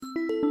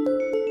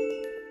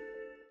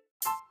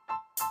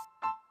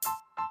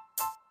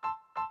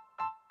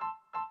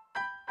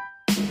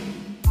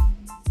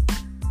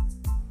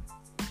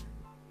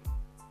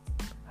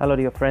Hello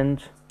dear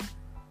friends,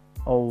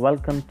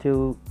 welcome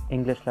to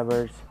English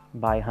Lovers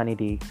by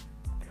Honeydee.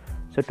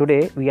 So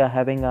today we are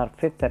having our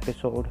 5th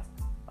episode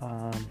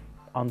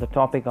on the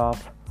topic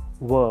of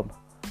verb,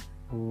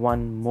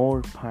 one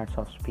more parts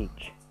of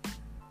speech.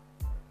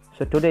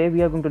 So today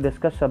we are going to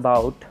discuss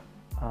about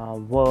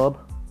verb,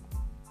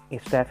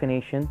 its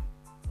definition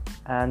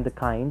and the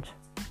kinds,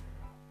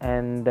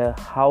 and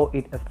how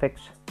it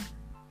affects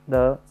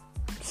the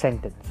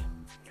sentence.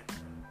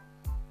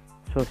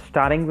 So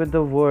starting with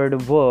the word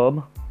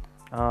verb,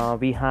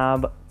 we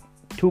have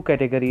two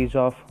categories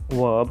of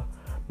verb,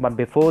 but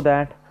before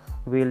that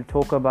we'll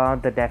talk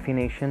about the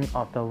definition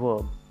of the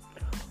verb.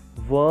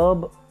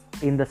 Verb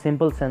in the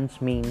simple sense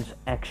means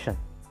action,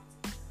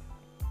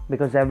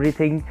 because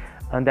everything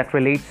that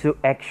relates to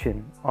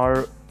action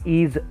or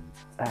is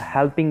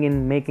helping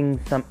in making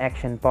some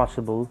action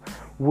possible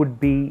would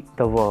be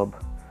the verb.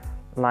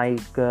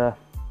 Like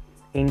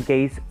in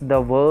case the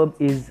verb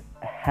is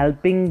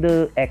helping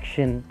the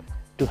action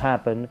to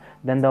happen,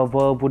 then the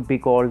verb would be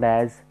called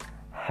as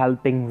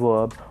helping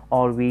verb,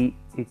 or we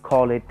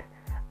call it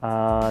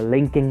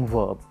linking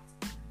verb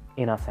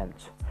in a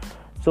sense.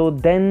 So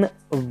then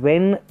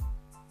when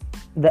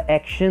the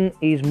action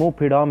is more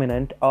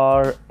predominant,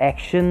 or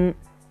action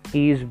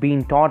is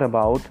being taught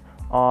about,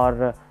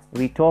 or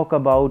we talk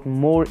about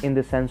more in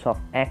the sense of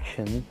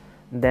action,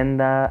 then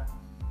the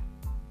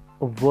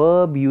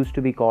verb used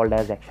to be called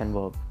as action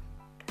verb.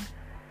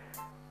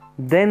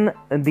 Then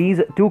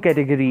these two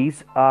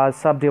categories are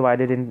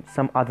subdivided in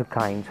some other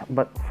kinds.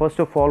 But first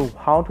of all,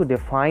 how to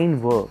define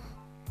verb?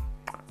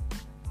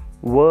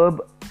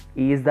 Verb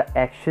is the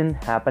action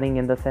happening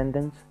in the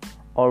sentence,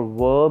 or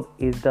verb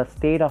is the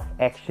state of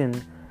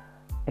action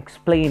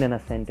explained in a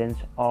sentence,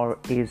 or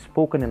is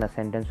spoken in a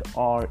sentence,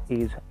 or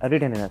is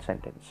written in a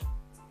sentence.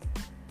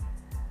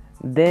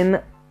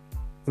 Then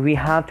we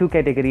have two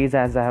categories,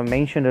 as I have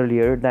mentioned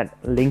earlier, that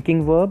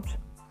linking verbs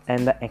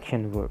and the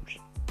action verbs.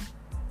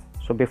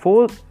 So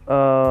before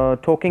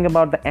talking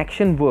about the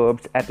action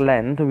verbs at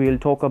length, we will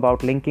talk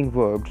about linking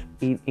verbs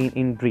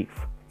in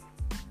brief.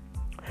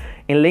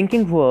 In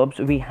linking verbs,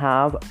 we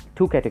have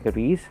two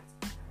categories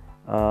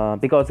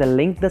because they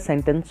link the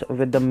sentence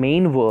with the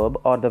main verb,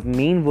 or the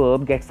main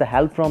verb gets the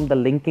help from the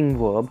linking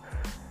verb.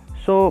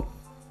 So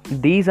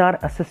these are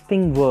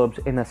assisting verbs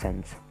in a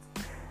sense.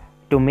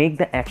 To make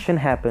the action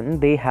happen,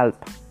 they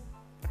help.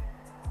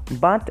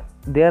 But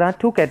there are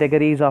two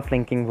categories of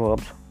linking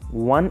verbs.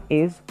 One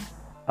is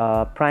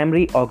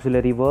primary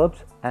auxiliary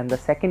verbs, and the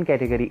second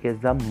category is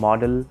the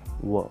modal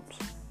verbs,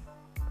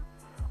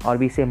 or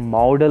we say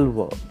modal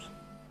verbs.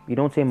 We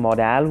don't say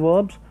modal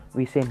verbs,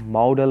 we say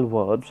modal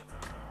verbs.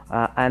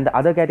 And the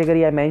other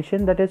category I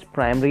mentioned, that is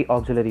primary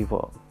auxiliary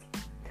verbs.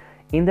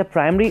 In the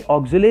primary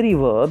auxiliary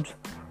verbs,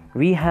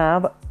 we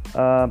have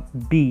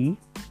be,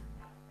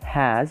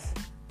 has,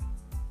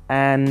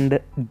 and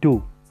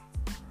do.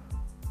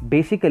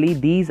 Basically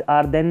these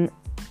are then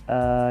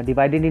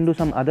divided into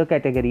some other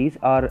categories,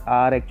 or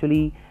are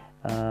actually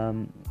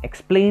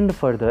explained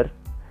further.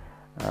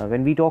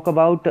 When we talk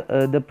about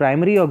the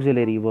primary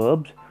auxiliary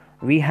verbs,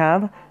 we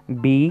have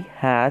be,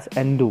 has,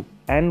 and do.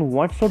 And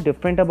what's so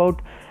different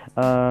about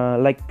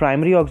like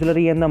primary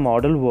auxiliary and the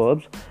modal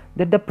verbs,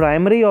 that the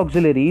primary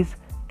auxiliaries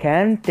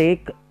can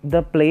take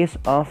the place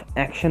of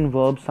action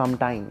verbs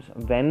sometimes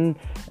when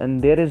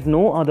there is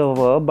no other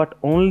verb but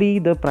only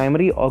the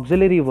primary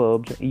auxiliary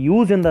verbs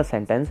used in the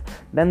sentence.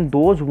 Then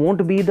those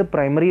won't be the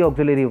primary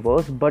auxiliary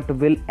verbs but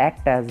will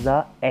act as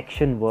the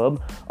action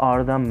verb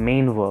or the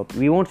main verb.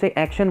 We won't say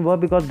action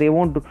verb because they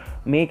won't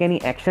make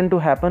any action to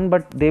happen,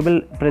 but they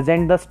will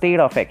present the state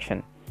of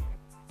action.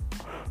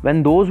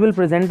 When those will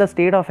present the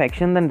state of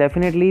action, then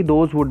definitely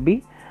those would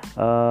be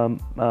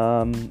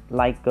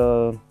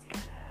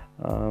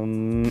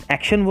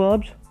action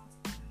verbs,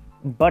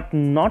 but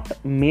not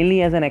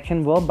mainly as an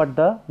action verb but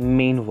the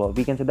main verb.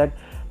 We can say that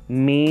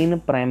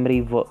main primary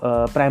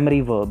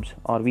verbs,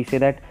 or we say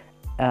that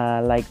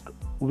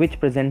which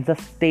presents the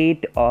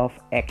state of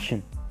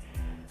action.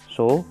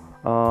 So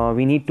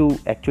we need to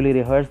actually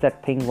rehearse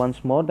that thing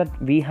once more,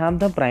 that we have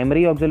the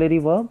primary auxiliary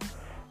verb,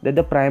 that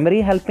the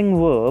primary helping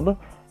verb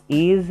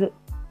is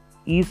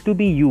to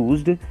be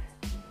used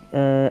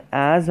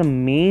as a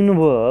main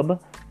verb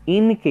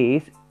in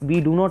case we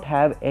do not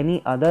have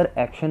any other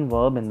action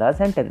verb in the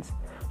sentence.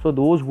 So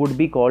those would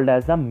be called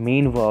as the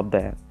main verb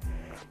there.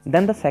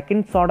 Then the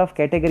second sort of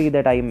category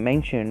that I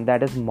mentioned,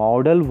 that is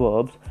modal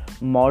verbs.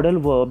 Modal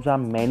verbs are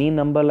many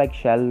number, like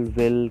shall,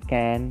 will,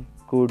 can,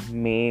 could,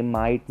 may,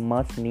 might,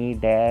 must,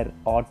 need, dare,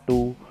 ought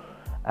to,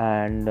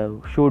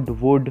 and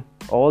should, would.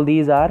 All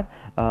these are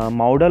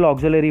modal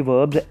auxiliary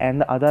verbs,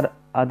 and the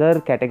other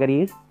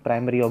category is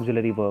primary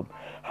auxiliary verb.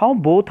 How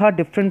both are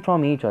different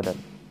from each other?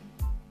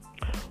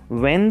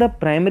 When the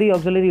primary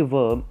auxiliary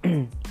verb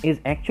is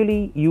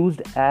actually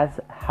used as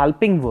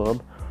helping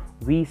verb,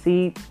 we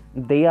see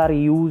they are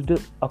used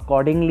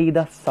accordingly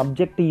the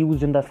subject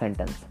used in the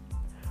sentence.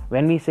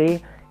 When we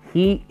say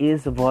he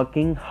is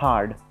working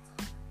hard,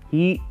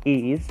 he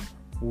is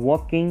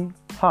working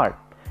hard.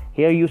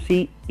 Here you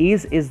see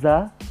is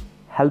the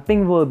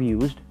helping verb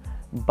used,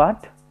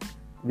 but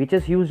which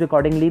is used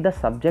accordingly the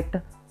subject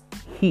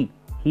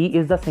he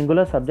is the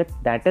singular subject.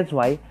 That is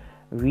why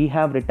we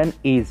have written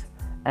is,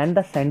 and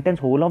the sentence,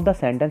 whole of the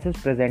sentence is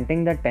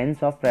presenting the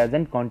tense of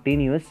present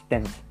continuous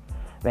tense.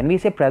 When we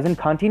say present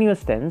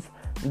continuous tense,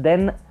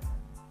 then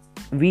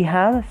we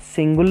have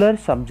singular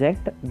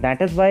subject,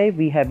 that is why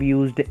we have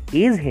used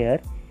is here,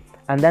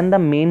 and then the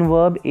main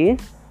verb is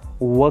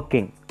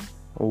working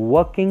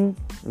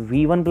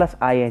V1 plus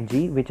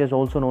ing, which is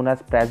also known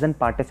as present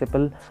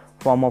participle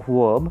form of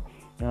verb,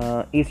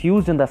 is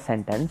used in the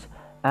sentence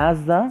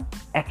as the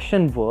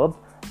action verb,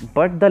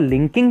 but the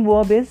linking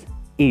verb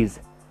is.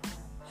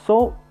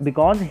 So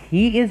because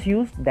he is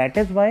used, that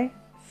is why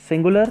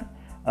singular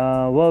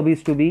verb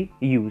is to be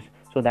used.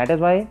 So that is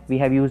why we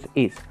have used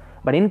is.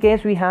 But in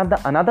case we have the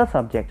another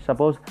subject,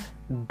 suppose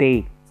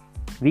they,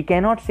 we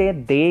cannot say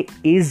they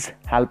is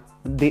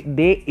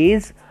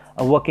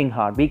working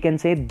hard. We can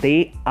say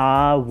they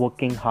are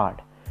working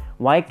hard.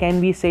 Why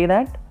can we say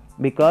that?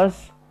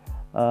 Because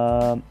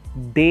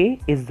they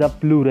is the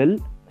plural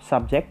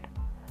subject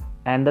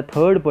and the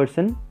third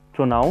person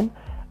pronoun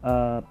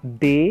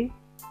they.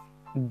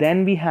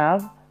 Then we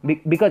have,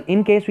 because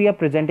in case we are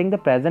presenting the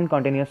present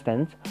continuous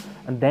tense,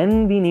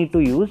 then we need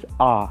to use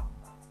are.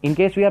 In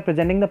case we are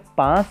presenting the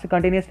past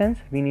continuous tense,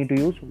 we need to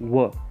use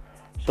were.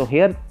 So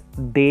here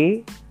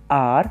they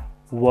are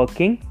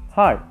working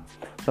hard.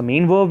 So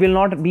main verb will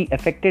not be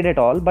affected at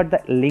all, but the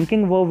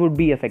linking verb would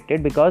be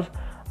affected because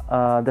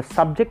the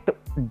subject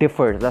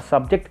differs. The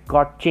subject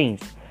got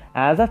changed.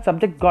 As the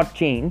subject got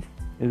changed,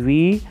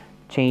 we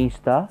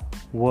changed the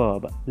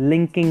verb,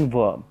 linking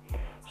verb.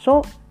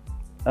 So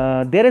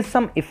there is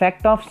some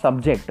effect of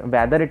subject,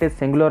 whether it is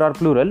singular or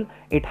plural,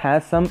 it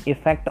has some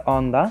effect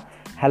on the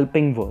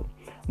helping verb.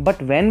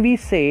 But when we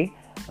say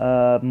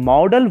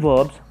modal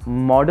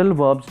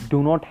verbs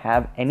do not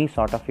have any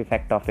sort of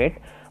effect of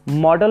it.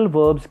 Modal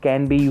verbs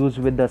can be used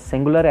with the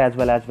singular as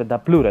well as with the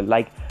plural,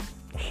 like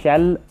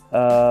shall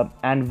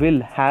and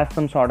will have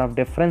some sort of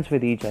difference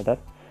with each other.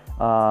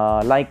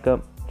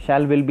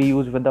 Shall will be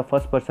used with the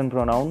first person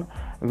pronoun,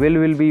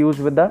 will be used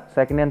with the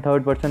second and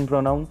third person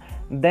pronoun.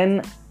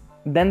 Then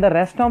the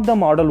rest of the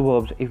modal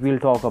verbs, if we'll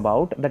talk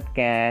about, that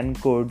can,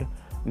 could,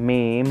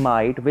 may,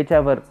 might,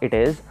 whichever it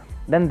is,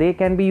 then they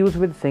can be used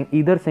with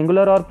either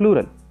singular or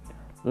plural.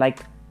 Like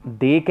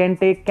they can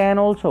take can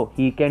also,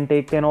 he can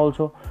take can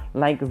also.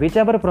 Like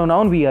whichever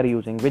pronoun we are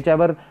using,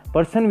 whichever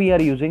person we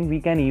are using, we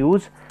can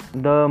use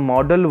the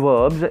modal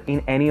verbs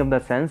in any of the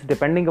sense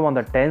depending upon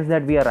the tense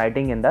that we are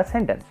writing in the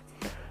sentence.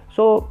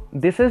 So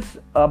this is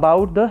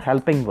about the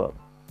helping verb.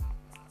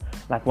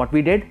 Like what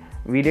we did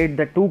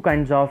the two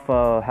kinds of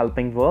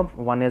helping verb.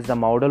 One is the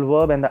modal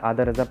verb and the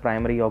other is the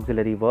primary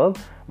auxiliary verb.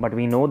 But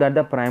we know that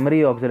the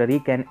primary auxiliary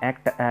can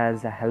act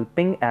as a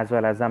helping as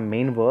well as a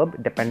main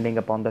verb depending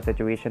upon the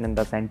situation in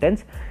the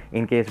sentence.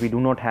 In case we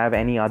do not have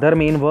any other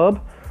main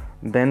verb,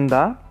 then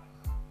the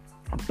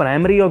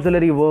primary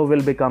auxiliary verb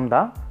will become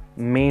the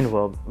main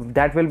verb.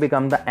 That will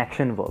become the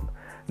action verb.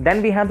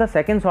 Then we have the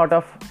second sort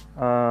of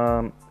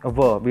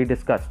verb we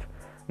discussed.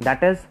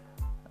 That is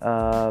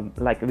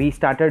like we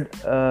started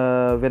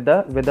with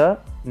the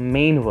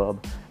main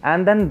verb,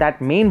 and then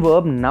that main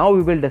verb now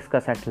we will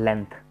discuss at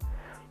length.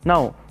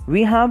 Now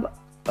we have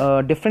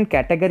different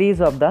categories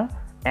of the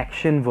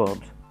action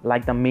verbs.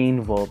 Like the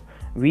main verb,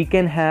 we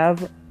can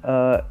have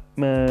the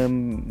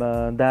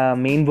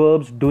main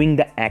verbs doing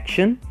the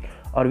action,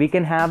 or we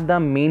can have the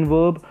main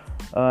verb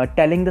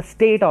telling the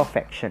state of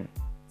action.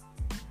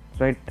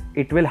 So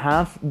it will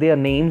have their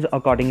names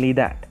accordingly.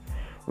 That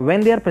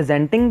when they are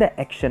presenting the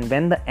action,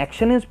 when the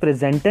action is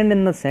presented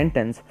in the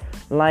sentence,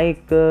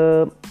 like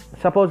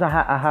suppose I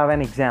have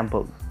an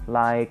example,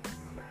 like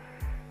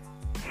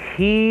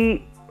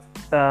he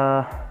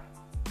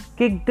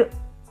kicked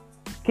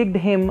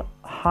him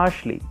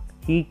harshly.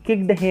 He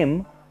kicked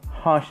him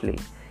harshly.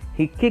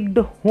 He kicked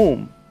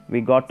whom? We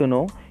got to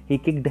know he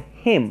kicked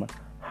him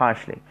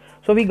harshly.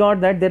 So we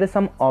got that there is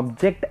some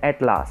object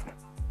at last.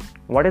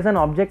 What is an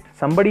object?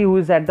 Somebody who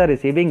is at the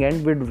receiving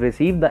end will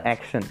receive the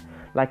action.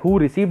 Like who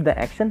received the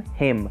action?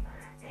 Him.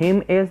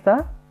 Him is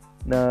the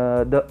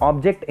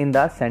object in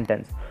the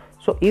sentence.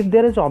 So if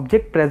there is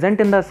object present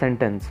in the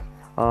sentence,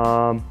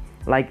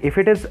 like if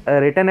it is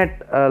written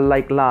at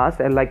like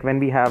last, and like when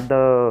we have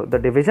the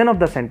division of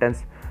the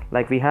sentence,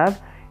 like we have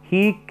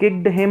he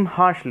kicked him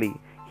harshly.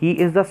 He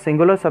is the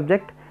singular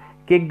subject.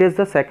 Kicked is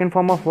the second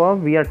form of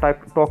verb. We are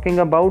talking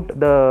about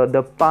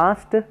the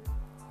past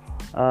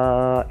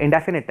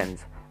indefinite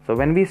tense. So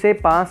when we say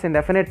past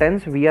indefinite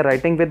tense, we are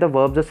writing with the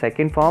verbs the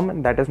second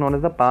form, that is known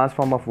as the past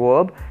form of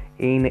verb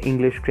in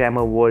English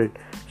grammar world.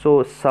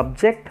 So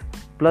subject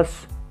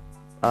plus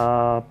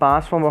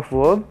past form of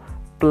verb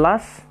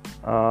plus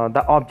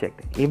the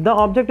object. If the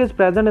object is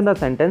present in the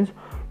sentence,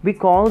 we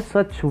call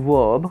such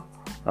verb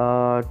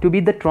to be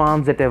the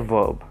transitive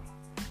verb.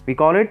 We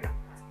call it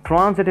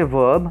transitive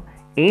verb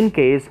in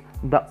case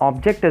the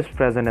object is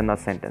present in the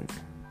sentence.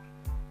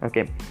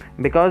 Okay,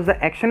 because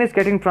the action is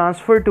getting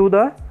transferred to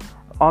the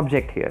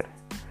object here.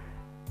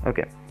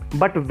 Okay,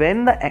 But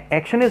when the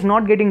action is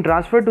not getting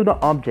transferred to the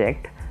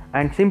object,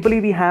 and simply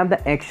we have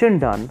the action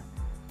done,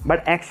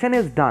 but action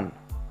is done.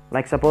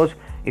 Like suppose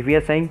if we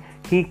are saying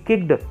he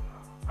kicked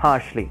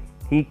harshly,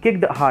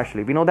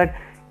 we know that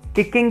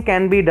kicking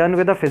can be done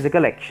with a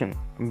physical action.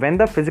 When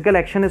the physical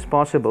action is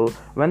possible,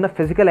 when the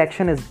physical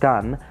action is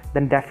done,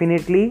 then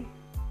definitely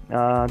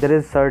there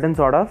is certain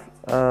sort of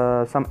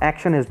some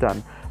action is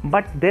done,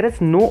 but there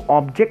is no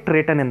object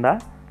written in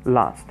the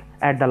last,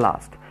 at the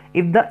last.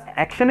 If the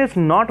action is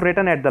not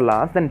written at the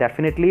last, then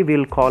definitely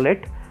we'll call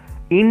it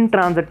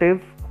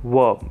intransitive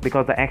verb,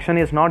 because the action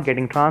is not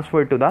getting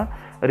transferred to the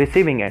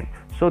receiving end.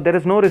 So there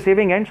is no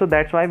receiving end, so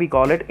that's why we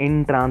call it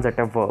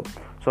intransitive verb.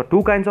 So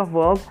two kinds of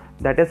verbs,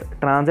 that is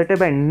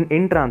transitive and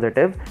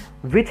intransitive,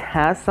 which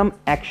has some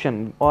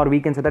action, or we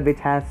can say that which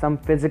has some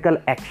physical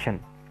action.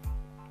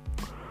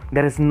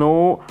 There is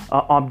no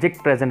object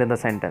present in the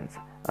sentence.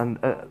 And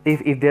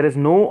if there is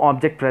no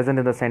object present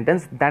in the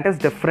sentence, that is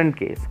different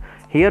case.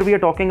 Here we are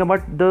talking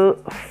about the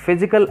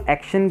physical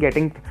action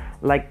getting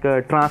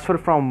transfer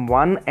from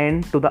one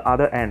end to the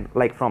other end,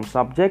 like from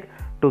subject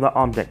to the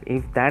object.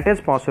 If that is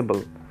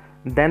possible,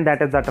 then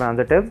that is the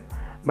transitive.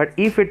 But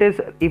if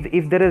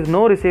there is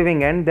no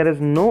receiving end, there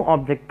is no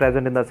object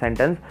present in the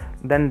sentence,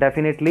 then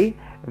definitely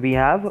we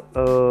have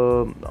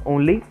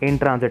only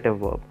intransitive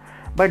verb.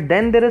 But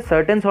then there is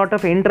certain sort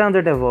of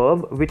intransitive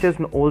verb which is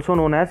also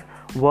known as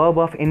verb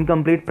of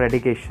incomplete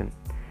predication.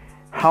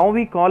 How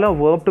we call a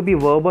verb to be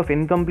verb of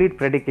incomplete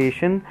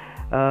predication?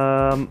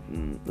 When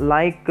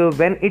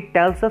it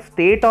tells a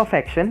state of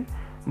action,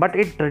 but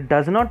it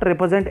does not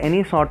represent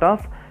any sort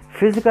of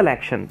physical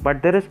action.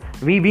 But there is,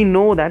 we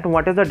know that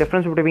what is the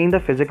difference between the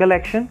physical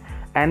action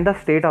and the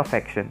state of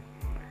action.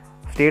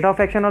 State of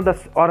action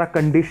or a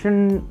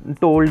condition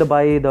told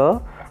by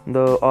the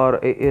or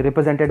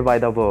represented by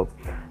the verb.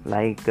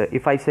 Like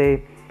if I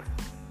say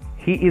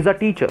he is a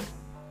teacher,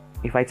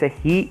 if I say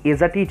he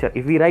is a teacher,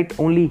 if we write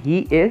only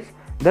he is,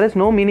 there is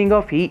no meaning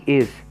of he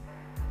is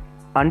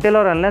until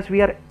or unless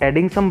we are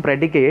adding some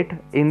predicate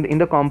in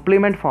the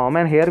complement form,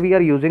 and here we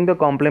are using the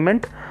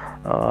complement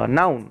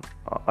noun.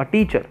 A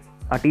teacher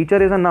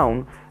is a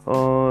noun,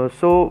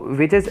 so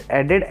which is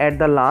added at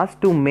the last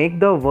to make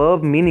the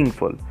verb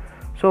meaningful.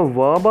 So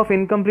verb of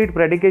incomplete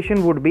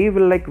predication would be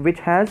which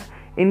has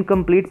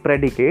incomplete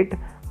predicate.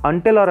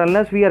 Until or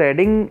unless we are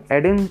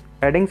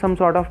adding some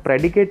sort of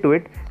predicate to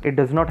it, it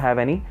does not have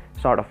any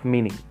sort of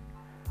meaning.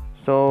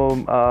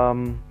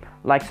 So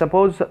like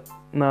suppose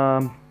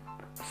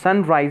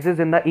sun rises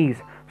in the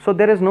east, so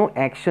there is no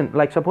action.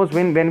 Like suppose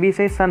when we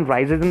say sun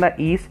rises in the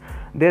east,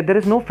 there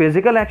is no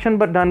physical action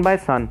but done by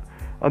sun,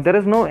 or there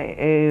is no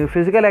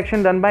physical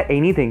action done by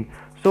anything.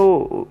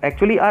 So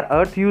actually our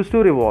earth used to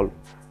revolve,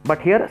 but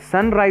here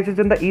sun rises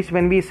in the east,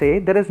 when we say,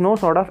 there is no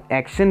sort of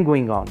action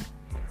going on.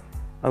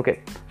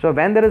 Okay, so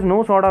when there is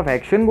no sort of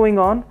action going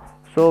on,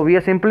 so we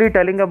are simply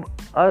telling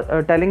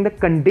the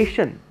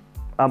condition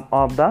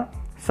of the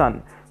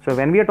sun. So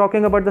when we are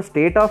talking about the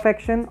state of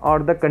action or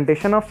the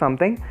condition of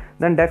something,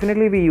 then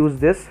definitely we use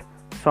this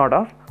sort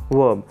of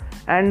verb.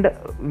 And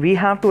we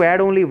have to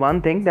add only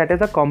one thing, that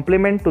is a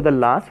complement to the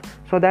last,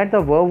 so that the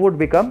verb would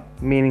become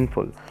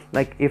meaningful.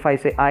 Like if I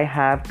say I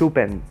have two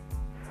pens,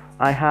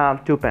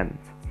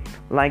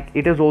 like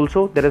it is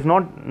also, there is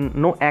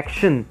no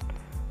action.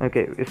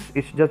 Okay,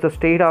 it's just a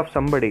state of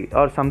somebody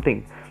or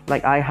something.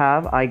 Like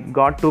I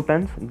got two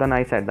pens, then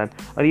I said that.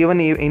 Or even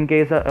in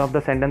case of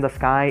the sentence, the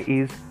sky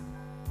is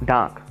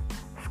dark,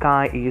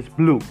 sky is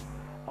blue.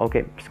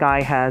 Okay,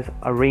 sky has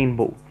a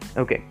rainbow.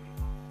 Okay,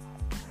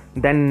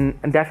 then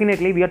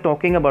definitely we are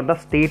talking about the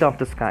state of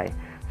the sky.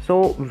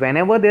 So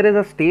whenever there is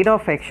a state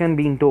of action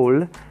being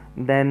told,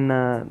 then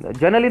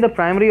generally the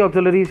primary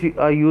auxiliaries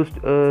are used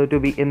to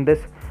be in this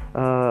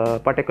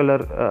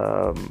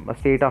particular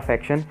state of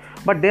action.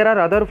 But there are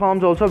other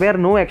forms also where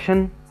no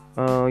action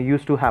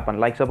used to happen.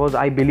 Like suppose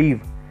I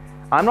believe,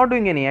 I'm not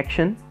doing any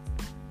action.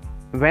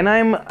 When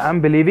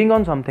I'm believing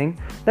on something,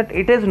 that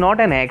it is not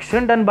an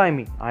action done by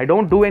me, I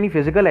don't do any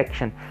physical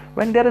action.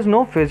 When there is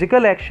no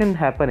physical action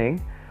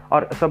happening,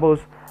 or suppose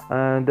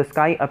the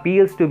sky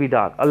appears to be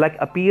dark, or like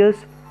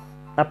appears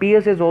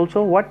is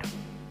also what?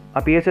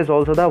 Appears is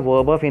also the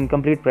verb of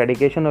incomplete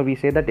predication, or we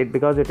say that it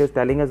because it is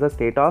telling us the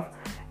state of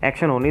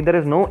action only, there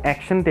is no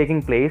action taking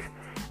place.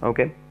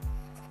 Okay,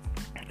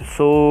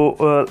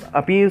 so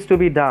appears to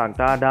be dark.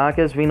 Dark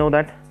is, we know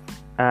that,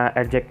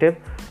 adjective.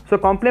 So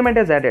complement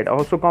is added.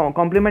 Also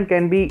complement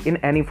can be in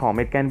any form.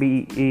 It can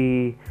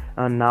be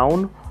a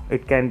noun,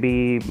 it can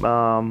be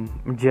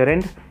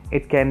gerund,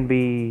 it can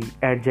be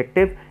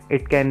adjective,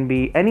 it can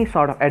be any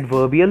sort of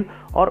adverbial,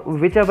 or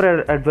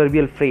whichever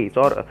adverbial phrase,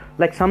 or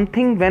like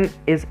something when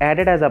is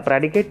added as a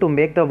predicate to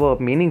make the verb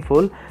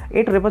meaningful,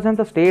 it represents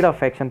the state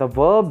of action. The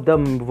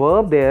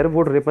verb there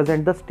would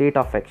represent the state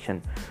of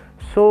action.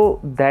 So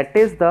that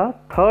is the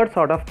third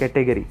sort of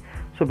category.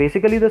 So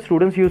basically the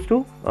students used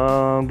to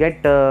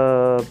get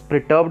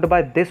perturbed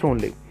by this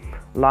only.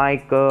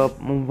 Like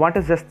what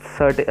is this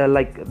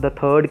like the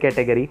third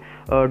category?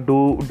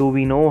 Do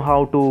we know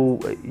how to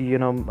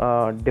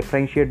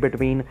differentiate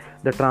between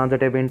the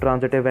transitive,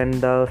 intransitive, and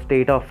the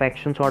state of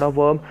action sort of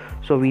verb?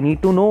 So we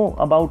need to know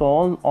about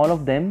all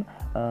of them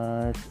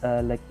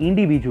like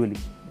individually.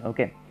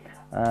 Okay.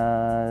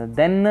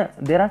 Then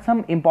there are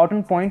some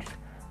important points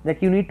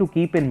that you need to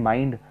keep in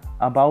mind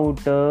about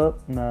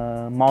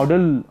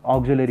modal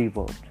auxiliary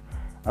verbs.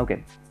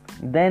 Okay.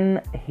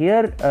 Then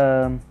here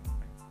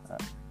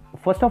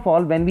first of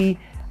all, when we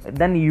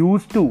then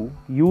used to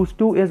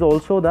is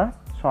also the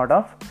sort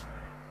of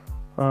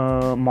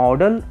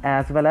modal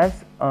as well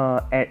as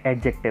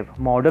adjective,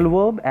 modal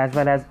verb as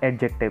well as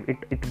adjective.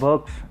 It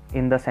works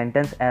in the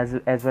sentence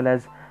as well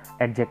as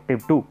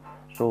adjective too.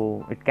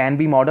 So it can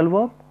be modal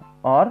verb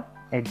or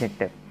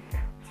adjective.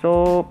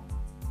 So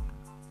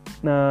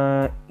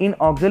in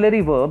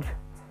auxiliary verbs,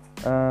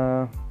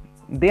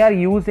 they are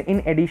used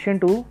in addition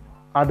to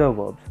other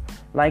verbs.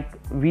 Like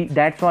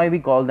that's why we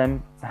call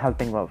them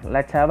helping verbs.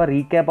 Let's have a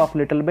recap of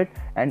little bit,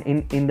 and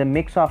in the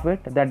mix of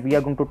it that we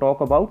are going to talk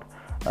about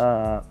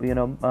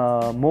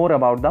more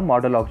about the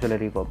modal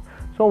auxiliary verb.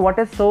 So what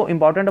is so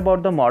important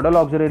about the modal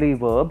auxiliary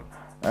verb?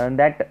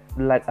 That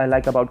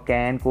like about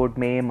can, could,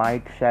 may,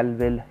 might, shall,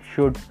 will,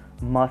 should,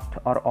 must,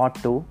 or ought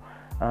to.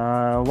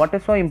 What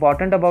is so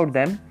important about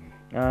them?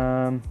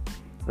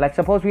 Like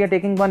suppose we are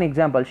taking one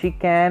example. She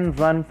can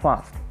run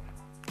fast.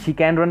 She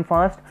can run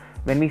fast.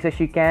 When we say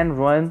she can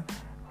run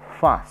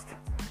fast,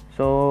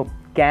 so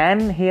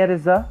can here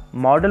is the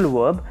modal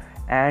verb,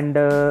 and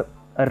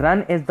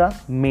run is the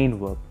main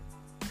verb.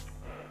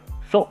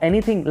 So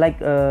anything like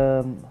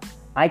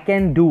I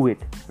can do it.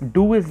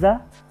 Do is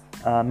the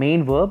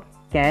main verb.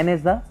 Can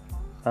is the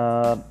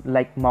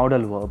like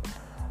modal verb.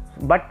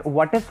 But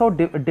what is so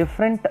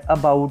different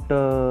about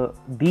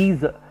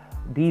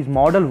these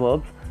modal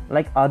verbs?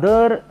 Like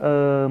other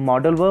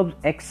modal verbs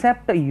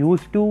except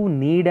used to,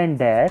 need, and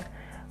dare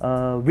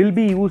will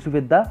be used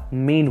with the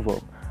main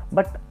verb.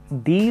 But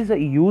these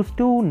used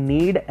to,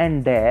 need,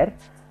 and dare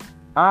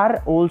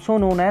are also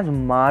known as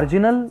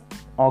marginal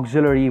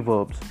auxiliary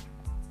verbs.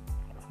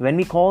 When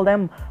we call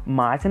them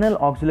marginal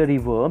auxiliary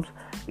verbs,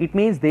 it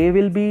means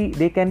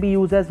they can be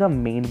used as a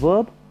main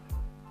verb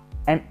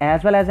and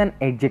as well as an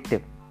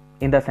adjective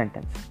in the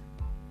sentence.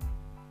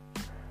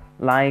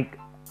 Like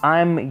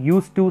I'm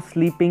used to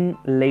sleeping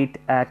late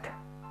at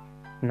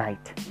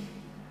night.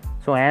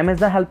 So am is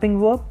the helping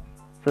verb.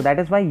 So that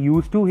is why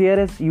used to here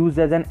is used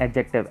as an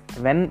adjective.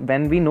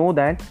 When we know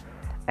that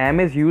am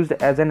is used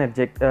as an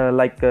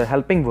adjective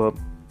helping verb,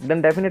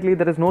 then definitely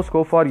there is no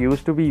scope for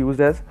used to be used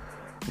as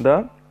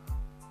the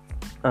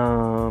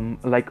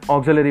like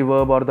auxiliary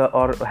verb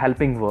or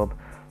helping verb.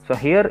 So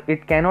here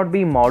it cannot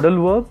be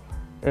modal verb.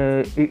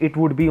 It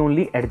would be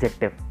only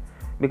adjective,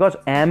 because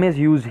am is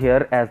used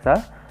here as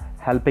the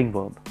helping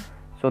verb.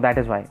 So that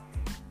is why.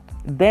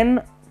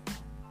 Then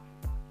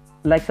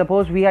like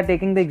suppose we are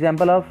taking the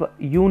example of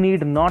you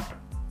need not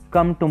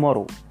come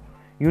tomorrow.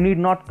 You need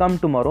not come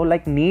tomorrow.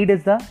 Like need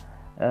is the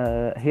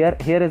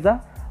here is the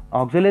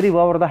auxiliary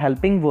verb or the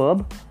helping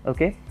verb.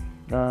 Okay.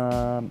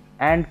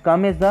 And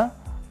come is the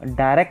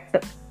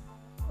direct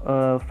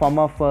form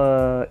of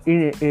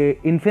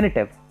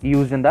infinitive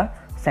used in the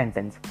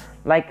sentence.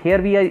 Like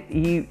here we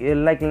are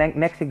like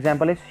next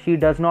example is she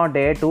does not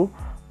dare to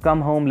come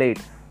home late.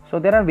 So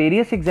there are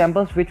various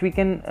examples which we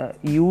can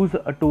use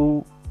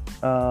to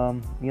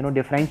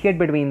differentiate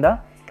between the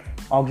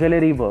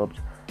auxiliary verbs.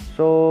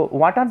 So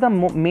what are the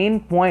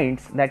main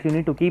points that you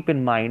need to keep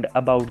in mind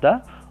about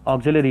the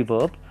auxiliary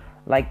verbs?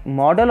 Like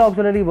modal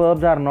auxiliary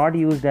verbs are not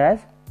used as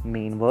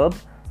main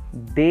verbs.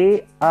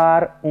 They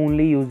are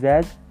only used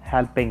as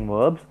helping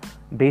verbs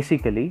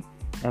basically.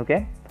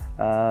 Okay.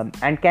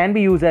 And can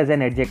be used as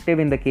an adjective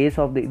in the case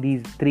of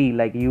these three,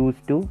 like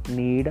used to,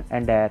 need,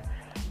 and dare.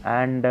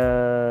 And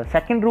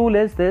second rule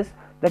is this,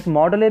 that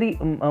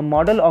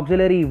modal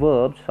auxiliary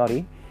verbs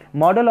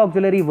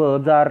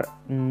are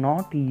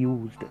not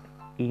used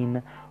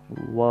in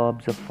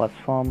verbs of first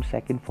form,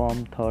 second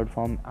form, third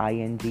form,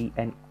 ing,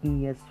 and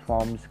es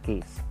forms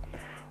case.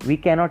 We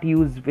cannot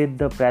use with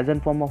the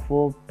present form of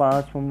verb,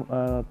 past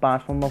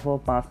form of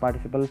verb, past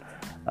participle,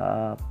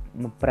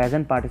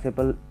 present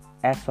participle,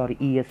 s or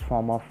es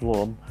form of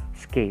verb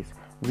case.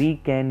 We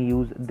can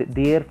use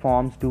their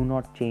forms do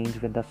not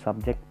change with the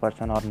subject,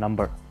 person, or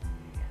number.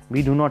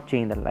 We do not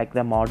change them. Like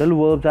the modal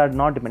verbs are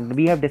not dependent.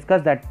 We have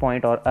discussed that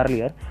point or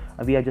earlier.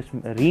 We are just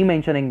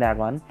re-mentioning that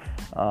one,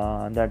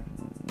 that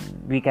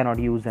we cannot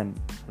use them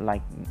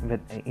like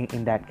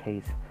in that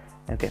case.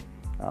 Okay.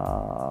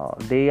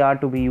 They are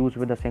to be used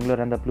with the singular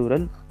and the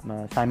plural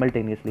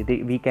simultaneously.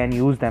 We can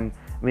use them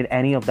with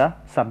any of the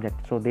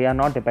subjects. So they are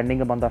not depending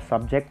upon the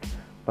subject,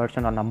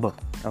 person, or number.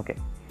 Okay.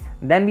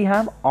 Then we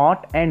have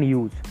ought and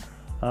use,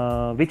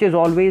 which is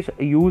always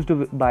used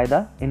by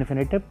the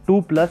infinitive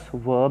 2 plus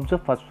verbs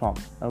of first form.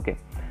 Okay.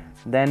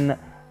 Then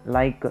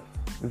like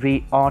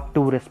we ought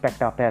to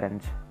respect our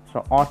parents.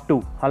 So ought to,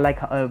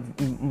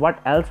 what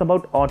else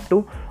about ought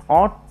to?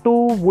 Ought to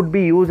would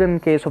be used in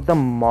case of the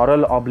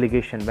moral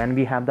obligation. When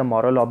we have the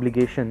moral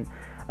obligation,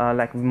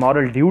 like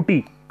moral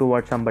duty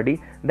towards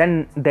somebody,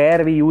 then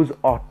there we use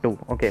ought to.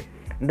 Okay,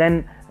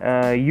 then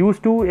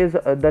used to is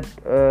that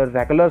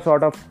regular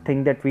sort of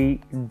thing that we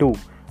do.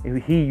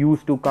 He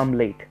used to come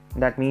late.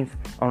 That means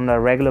on a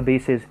regular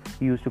basis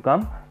he used to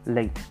come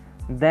late.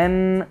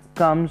 Then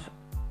comes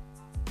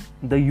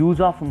the use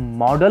of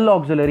modal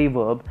auxiliary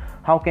verb.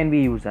 How can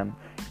we use them?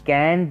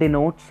 Can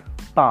denotes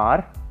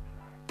power,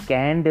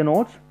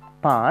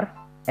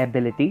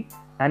 ability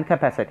and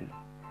capacity.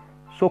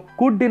 So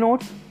could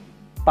denotes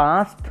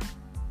past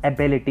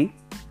ability,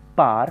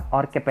 power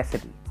or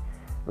capacity.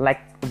 Like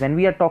when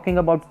we are talking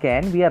about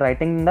can, we are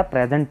writing in the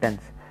present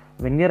tense.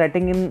 When we are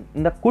writing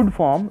in the could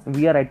form,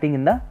 we are writing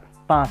in the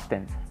past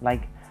tense.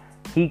 Like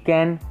he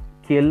can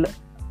kill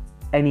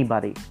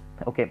anybody.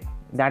 Okay,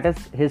 that is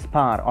his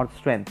power or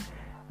strength.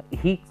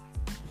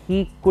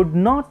 He could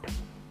not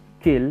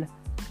kill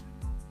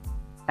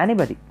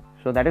anybody.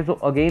 So that is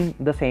again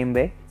the same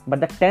way, but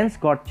the tense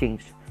got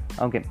changed.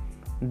 Okay,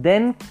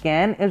 then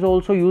can is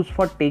also used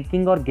for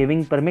taking or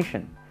giving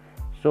permission.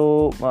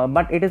 So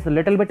but it is a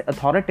little bit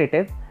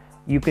authoritative.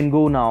 You can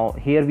go now.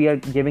 Here we are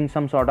giving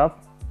some sort of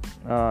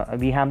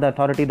we have the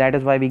authority, that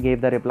is why we gave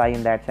the reply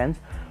in that sense.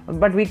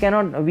 But we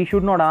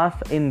should not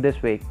ask in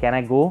this way, can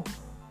I go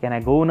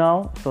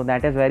now? So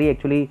that is very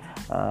actually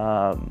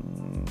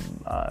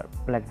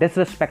like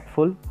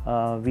disrespectful.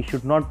 We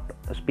should not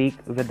speak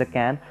with the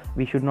can.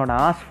 We should not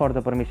ask for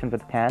the permission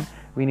with can.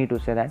 We need to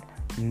say that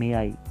may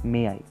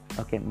I.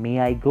 Okay, may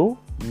I go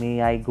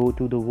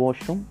to the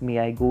washroom, may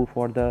I go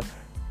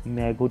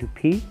to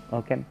pee.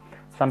 Okay,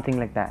 something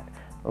like that.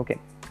 Okay,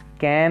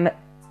 can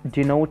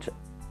denotes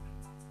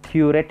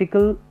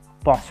theoretical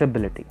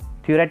possibility.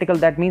 Theoretical,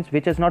 that means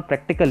which is not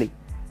practically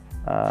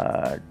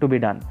to be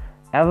done.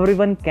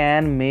 Everyone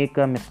can make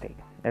a mistake.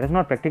 That is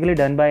not practically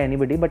done by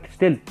anybody, but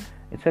still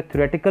it's a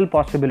theoretical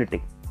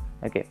possibility.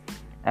 Okay,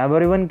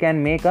 everyone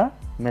can make a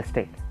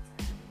mistake.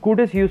 Could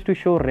is used to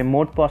show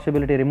remote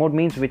possibility. Remote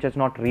means which is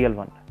not real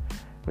one,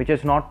 which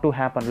is not to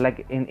happen.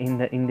 Like in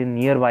the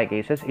nearby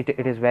cases, it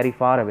is very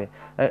far away.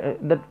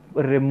 The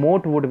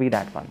remote would be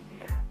that one.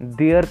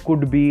 There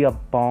could be a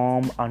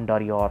bomb under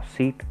your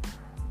seat.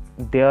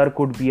 There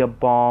could be a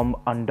bomb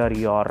under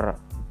your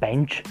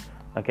bench.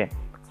 Okay,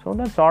 so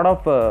that's sort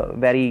of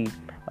very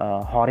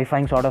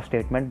horrifying sort of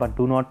statement, but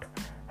do not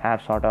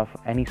have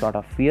any sort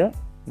of fear,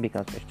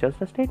 because it's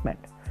just a statement.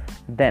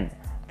 Then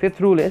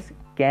fifth rule is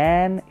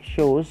can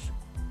shows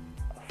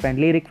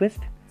friendly request,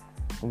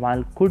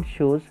 while could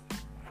shows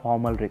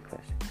formal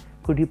request.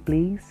 Could you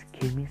please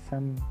give me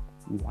some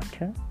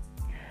water?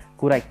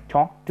 Could I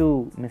talk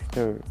to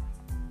Mr.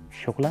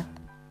 Shukla?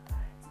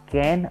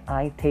 Can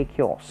I take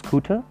your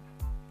scooter?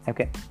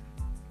 Okay,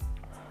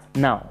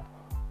 now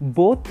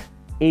both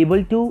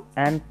able to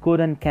and could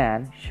and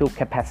can show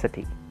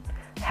capacity,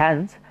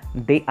 hence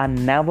they are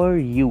never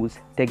used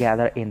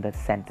together in the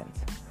sentence.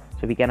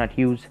 So we cannot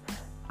use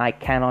I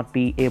cannot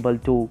be able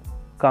to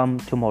come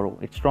tomorrow.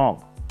 It's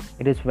wrong.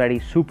 It is very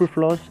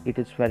superfluous. It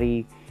is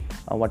very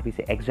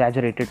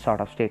exaggerated sort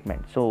of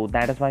statement. So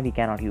that is why we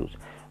cannot use.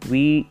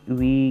 We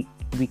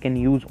can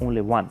use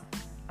only one.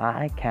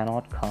 I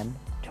cannot come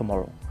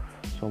tomorrow.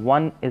 So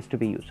one is to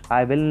be used.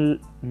 I will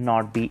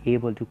not be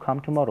able to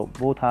come tomorrow.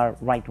 Both are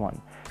right one.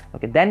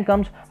 Okay, then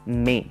comes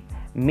may.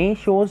 May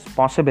shows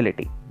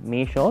possibility.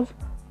 May shows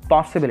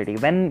possibility.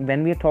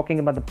 When we are talking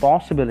about the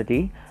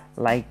possibility,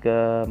 like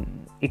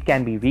it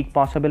can be weak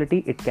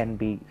possibility, it can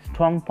be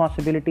strong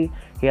possibility.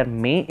 Here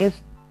may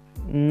is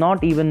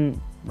not even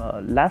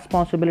less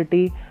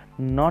possibility,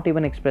 not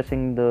even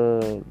expressing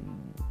the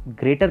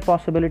greater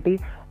possibility,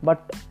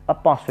 but a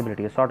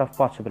possibility, a sort of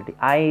possibility.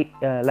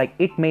 Like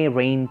it may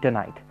rain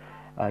tonight.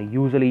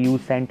 Usually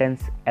use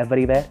sentence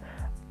everywhere.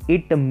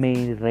 It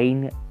may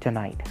rain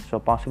tonight. So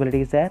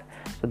possibility is there.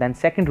 So then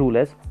second rule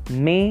is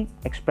may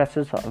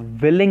expresses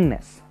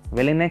willingness.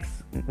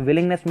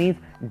 Willingness means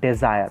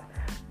desire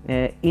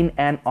in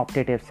an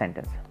optative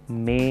sentence.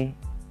 May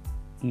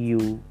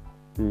you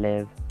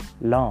live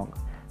long.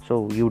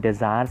 So you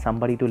desire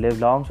somebody to live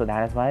long. So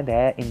that is why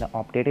there in the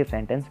optative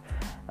sentence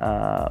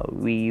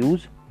we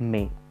use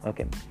may.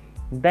 Okay,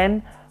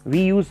 then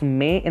we use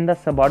may in the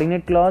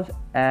subordinate clause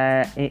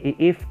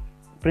if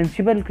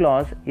principal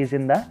clause is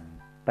in the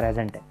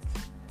present tense.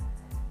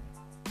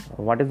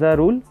 What is the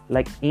rule?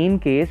 Like in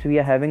case we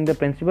are having the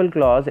principal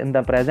clause in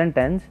the present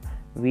tense,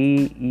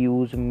 we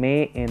use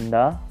may in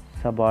the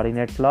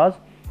subordinate clause,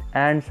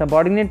 and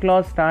subordinate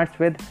clause starts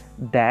with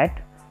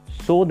that,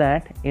 so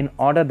that, in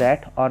order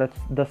that, or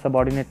the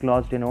subordinate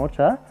clause denotes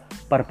a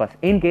purpose.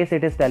 In case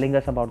it is telling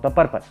us about the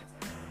purpose.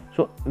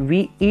 So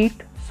we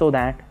eat so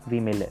that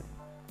we may live.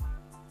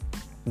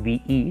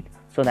 We eat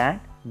so that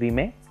we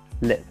may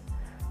live.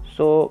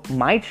 So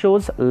might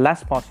shows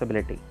less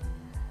possibility.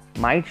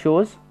 Might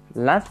shows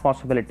less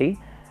possibility.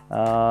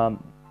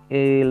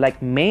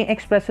 Like may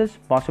expresses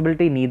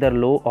possibility neither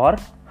low or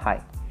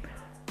high.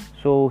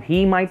 So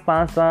he might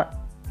pass the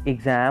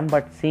exam,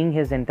 but seeing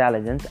his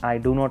intelligence, I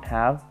do not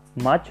have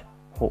much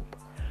hope.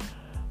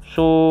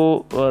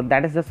 So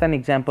that is just an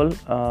example,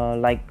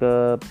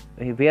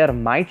 where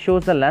might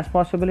shows the less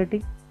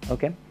possibility.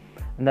 Okay,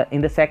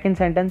 in the second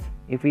sentence,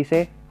 if we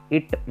say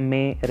it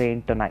may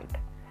rain tonight,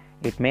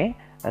 it may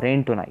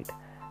rain tonight,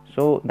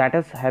 so that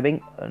is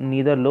having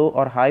neither low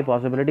or high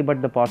possibility,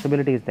 but the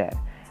possibility is there.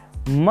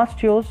 Must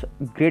shows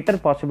greater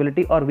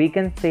possibility, or we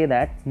can say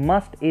that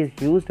must is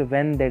used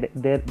when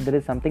there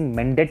is something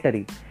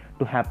mandatory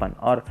to happen,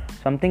 or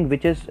something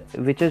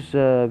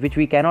which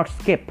we cannot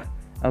skip.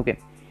 Okay,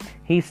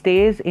 he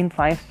stays in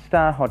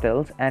 5-star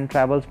hotels and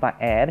travels by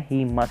air,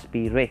 he must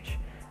be rich.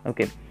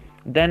 Okay,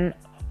 then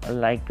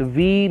like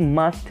we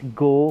must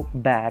go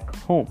back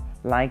home,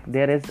 like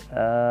there is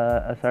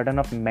a certain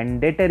of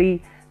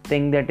mandatory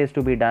thing that is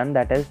to be done,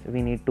 that is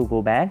we need to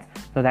go back,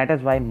 so that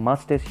is why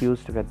must is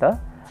used with the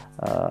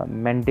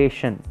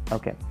mandation.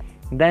 Okay,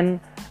 then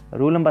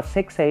rule number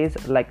 6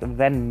 says, like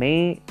when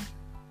may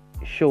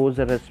shows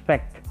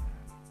respect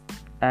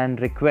and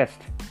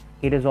request,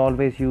 it is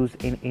always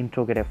used in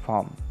interrogative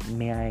form.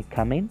 May I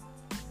come in?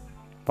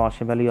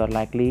 Possibly or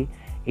likely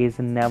is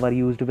never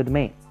used with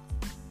may.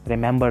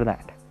 Remember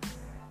that.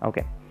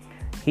 Okay,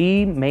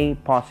 he may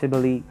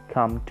possibly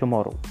come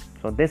tomorrow.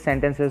 So this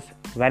sentence is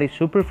very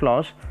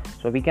superfluous,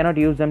 so we cannot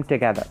use them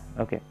together.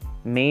 Okay,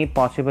 may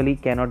possibly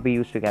cannot be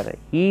used together.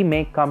 He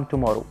may come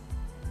tomorrow,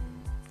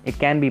 it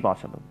can be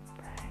possible.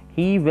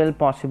 He will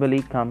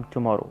possibly come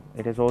tomorrow,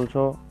 it is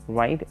also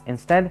right.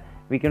 Instead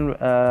we can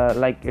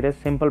like it is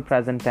simple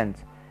present tense,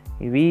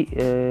 we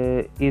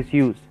is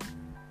used,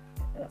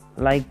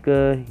 like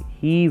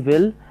he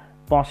will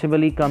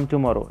possibly come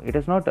tomorrow. It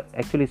is not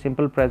actually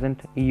simple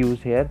present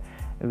used here.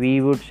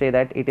 We would say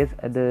that it is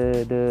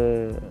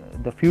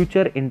the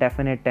future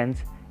indefinite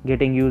tense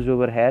getting used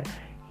over here.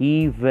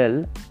 He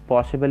will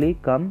possibly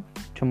come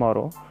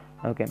tomorrow.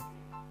 Okay,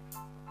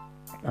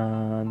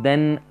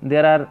 then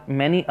there are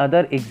many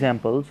other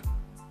examples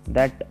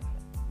that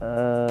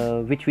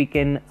which we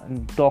can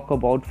talk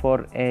about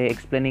for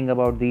explaining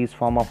about these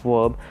form of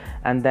verb.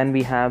 And then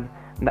we have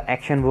the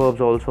action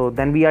verbs also.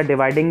 Then we are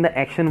dividing the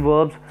action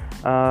verbs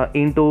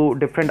into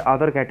different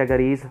other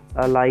categories,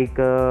 like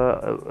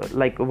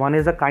one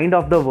is a kind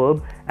of the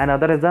verb, and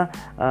other is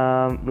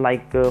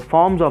the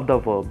forms of the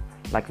verb.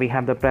 Like we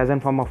have the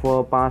present form of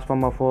verb, past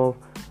form of verb,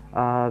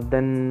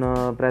 then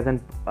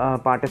present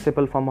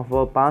participle form of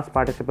verb, past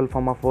participle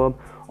form of verb.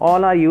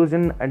 All are used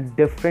in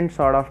different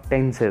sort of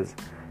tenses,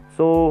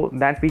 so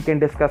that we can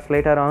discuss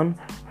later on.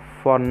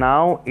 For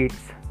now,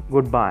 it's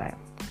goodbye.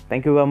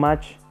 Thank you very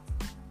much.